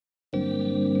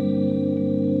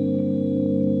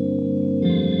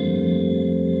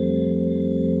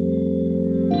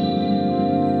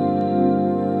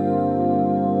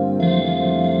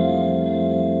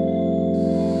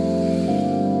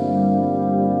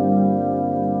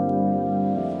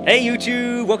Hey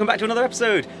YouTube, welcome back to another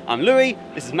episode. I'm Louis,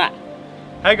 this is Matt.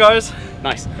 Hey guys.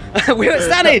 Nice. We're at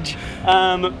Stanage.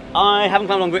 I haven't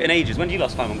climbed on grit in ages. When did you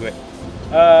last climb on grit?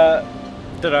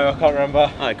 Don't know, I can't remember.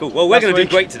 Alright, cool. Well, we're going to do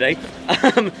great today.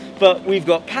 But we've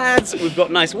got pads, we've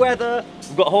got nice weather,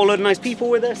 we've got a whole load of nice people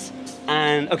with us.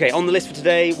 And okay, on the list for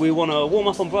today, we want to warm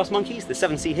up on brass monkeys, the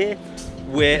 7C here.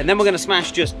 And then we're going to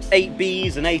smash just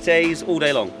 8Bs and 8As all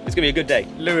day long. It's going to be a good day.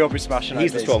 Louis will be smashing.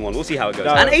 He's the strong one. We'll see how it goes.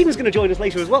 No. And Aiden's going to join us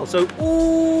later as well. So,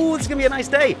 ooh, it's going to be a nice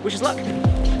day. Wish us luck.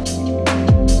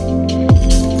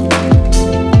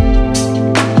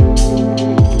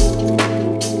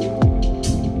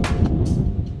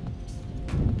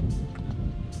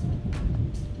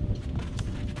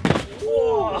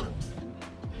 Whoa.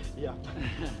 Yeah.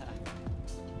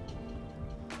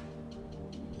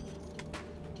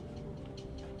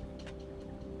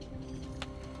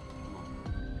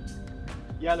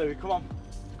 Yeah, Louis, come on.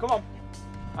 Come on.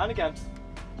 And again.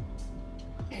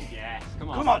 Yes, come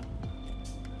on. Come on.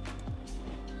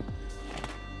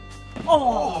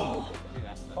 Oh!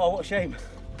 Oh, what a shame.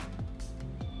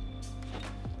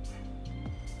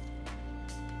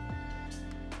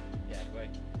 Yeah, great.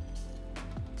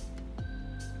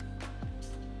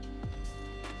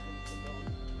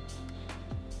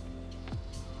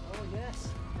 Oh, yes.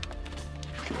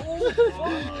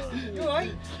 Oh, you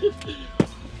alright?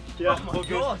 Yeah, oh my all good.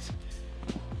 God.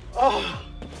 Oh,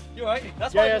 You alright?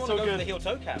 That's Yeah, why yeah, you it's want to all go good. for the heel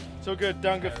toe cam. it's all good.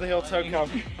 Down good for the heel toe cam.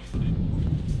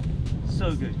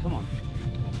 So good, come on.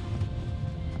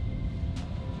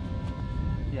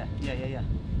 Yeah.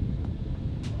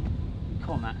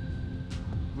 Come on, Matt.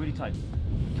 Really tight.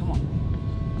 Come on.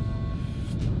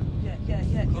 Yeah.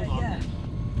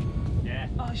 Yeah.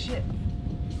 Oh shit.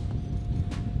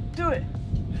 Do it.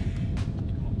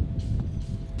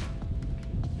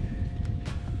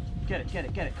 Get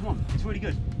it. Come on. It's really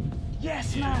good.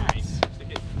 Yes, Matt. Nice.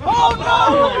 Oh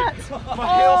no! My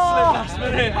heel slipped last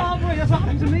minute. Oh boy, that's what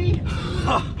happened to me.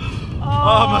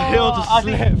 Oh, my heel just I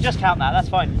think slipped. just count that. That's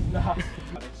fine. I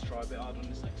need to try a bit harder on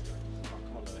this next go.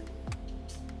 Come on, Louis.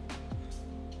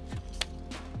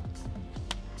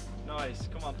 Nice,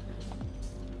 come on.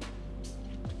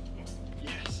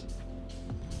 Yes.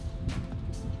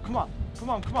 Come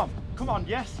on.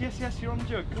 Yes, you're on the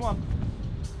jug. Come on.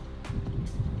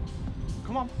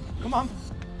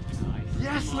 Nice.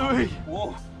 Yes, Louis.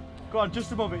 Whoa. Go on,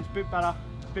 just above it. It's a bit better.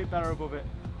 Above it.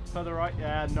 Further right.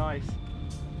 Yeah, nice.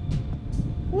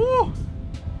 Woo!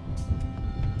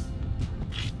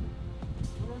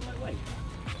 We're on the right way.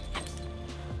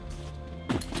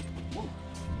 Whoa.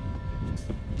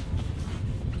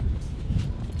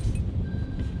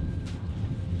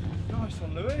 Nice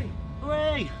one, Louis.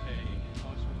 Hooray!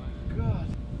 God.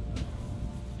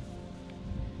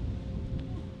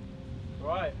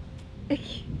 Right.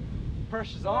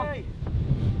 Pressure's on. Hooray.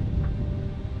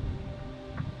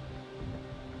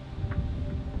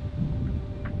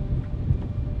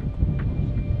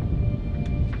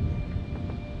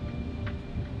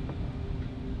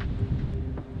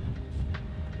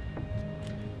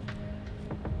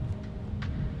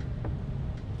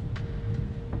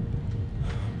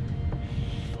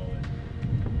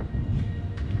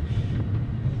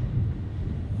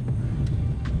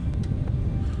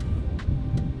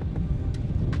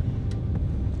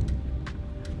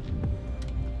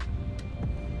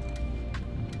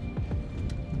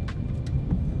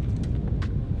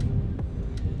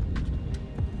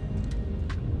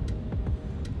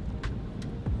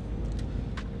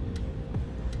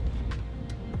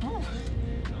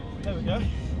 There we go.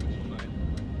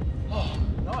 Oh,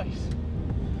 nice.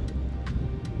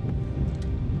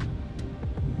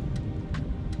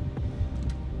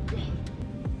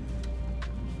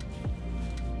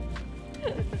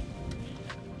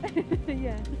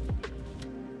 Yeah.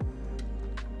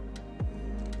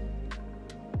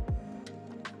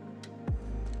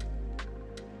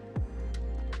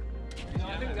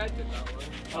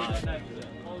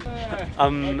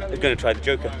 I'm going to try the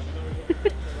Joker.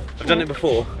 I've done it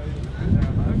before,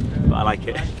 but I like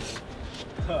it.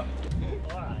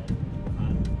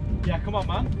 Yeah, come on,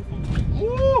 man.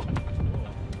 Woo!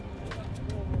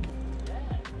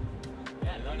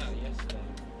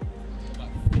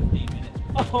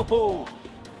 Oh!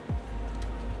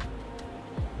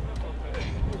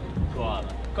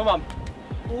 Come on.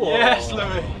 Whoa. Yes,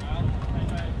 Louis.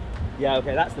 Yeah,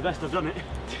 okay, that's the best I've done it.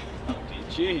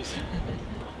 Jeez.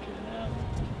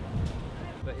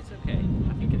 But it's okay.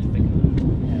 I think it's big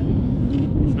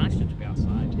enough. It's nice to be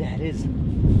outside. Yeah, it is.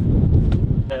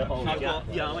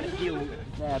 Yeah, I went heel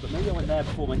there, but maybe I went there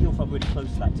before. My heel felt really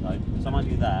close that time, so I might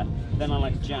do that. Then I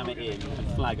like jam it in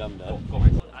and flag under. I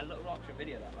looked at a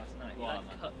video of that last night. He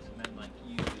like cuts and then like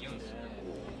you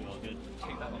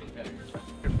Keep that one together.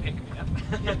 Pick me up.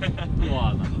 Go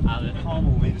on, Alan.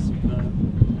 Caramel made us.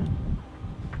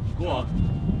 Go on.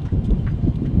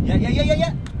 Yeah.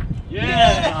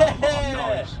 Yeah!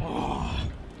 Oh,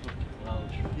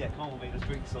 yeah, Caramel made us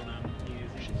drinks on New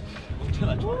Year's Eve.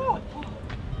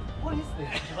 What is this?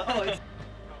 She's like, oh, it's...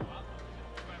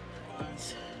 It's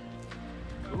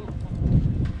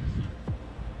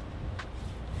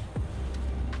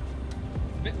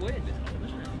a bit weird this one,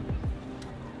 isn't it?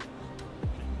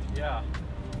 Yeah.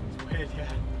 It's weird,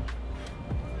 yeah.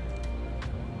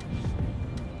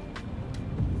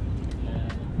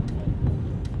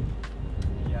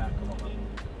 Yeah, come on, man.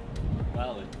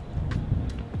 Well then.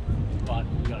 Go on,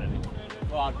 you got it.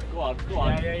 Go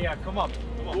on. Yeah. Come on.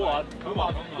 Go on. Come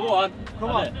on.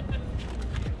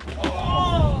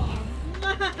 Oh!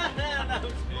 Man, that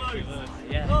was close!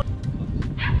 Yeah.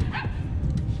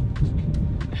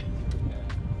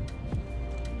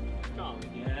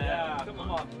 Yeah, come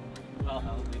on. Well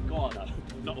held, go on though.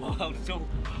 Not wild at all.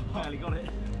 Barely got it.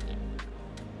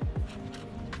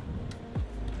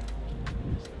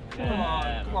 Come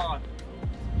on. Go on.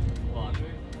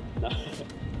 No.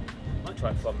 Might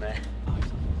try from there.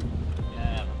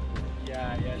 Yeah.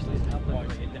 Yeah. Just let's have a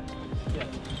look. Yeah.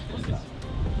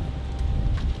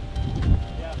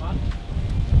 Yeah, man.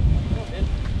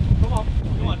 Come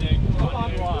on, dude. Come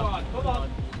on.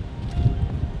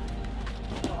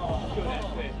 Oh, good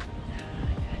effort.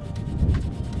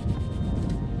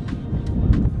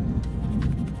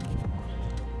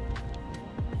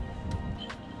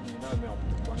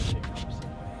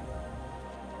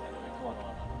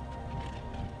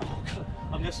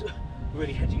 I'm just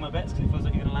really hedging my bets because it feels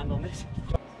like you're going to land on this.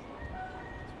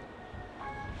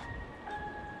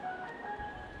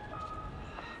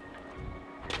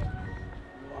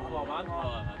 Come on, man.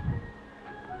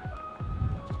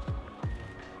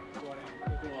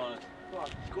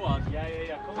 Go on.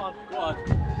 Yeah. Come on. Go on.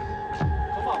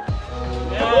 Come on.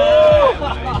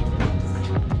 Yeah!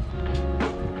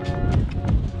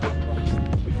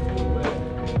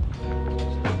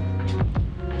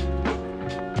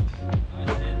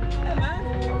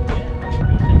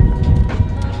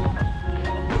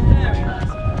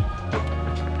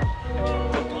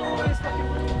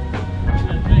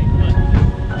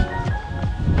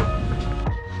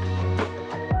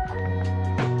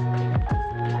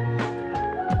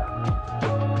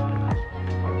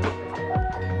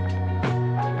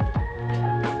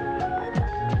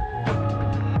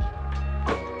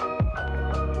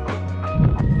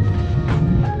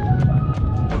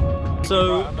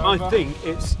 So I think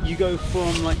it's you go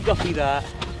from like guppy that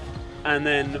and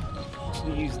then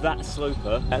possibly use that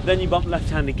sloper, and then you bump left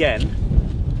hand again.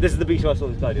 This is the beach I saw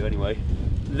this guy do anyway.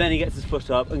 Then he gets his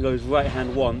foot up and goes right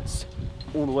hand once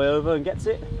all the way over and gets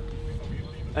it,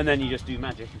 and then you just do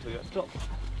magic until you're at the top.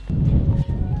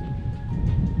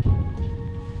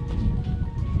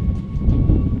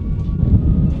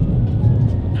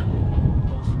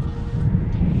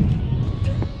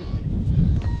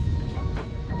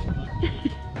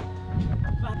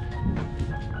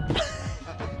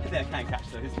 I can't catch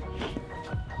those.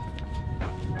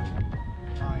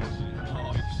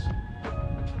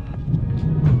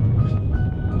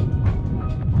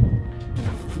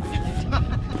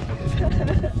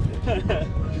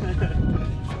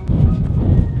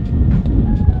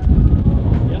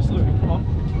 Yes, Louis, come on.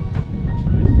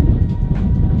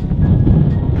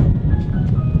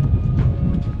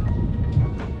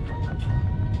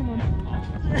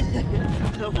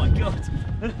 Oh my god.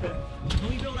 Can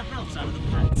we build a house out of the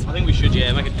pads? I think we should,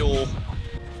 yeah, make a door.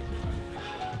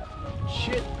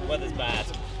 Shit, the weather's bad.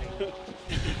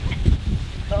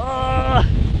 Ah!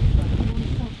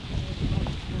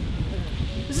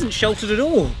 This isn't sheltered at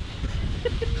all.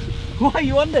 Why are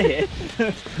you under here?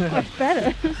 That's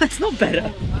better. That's not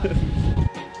better.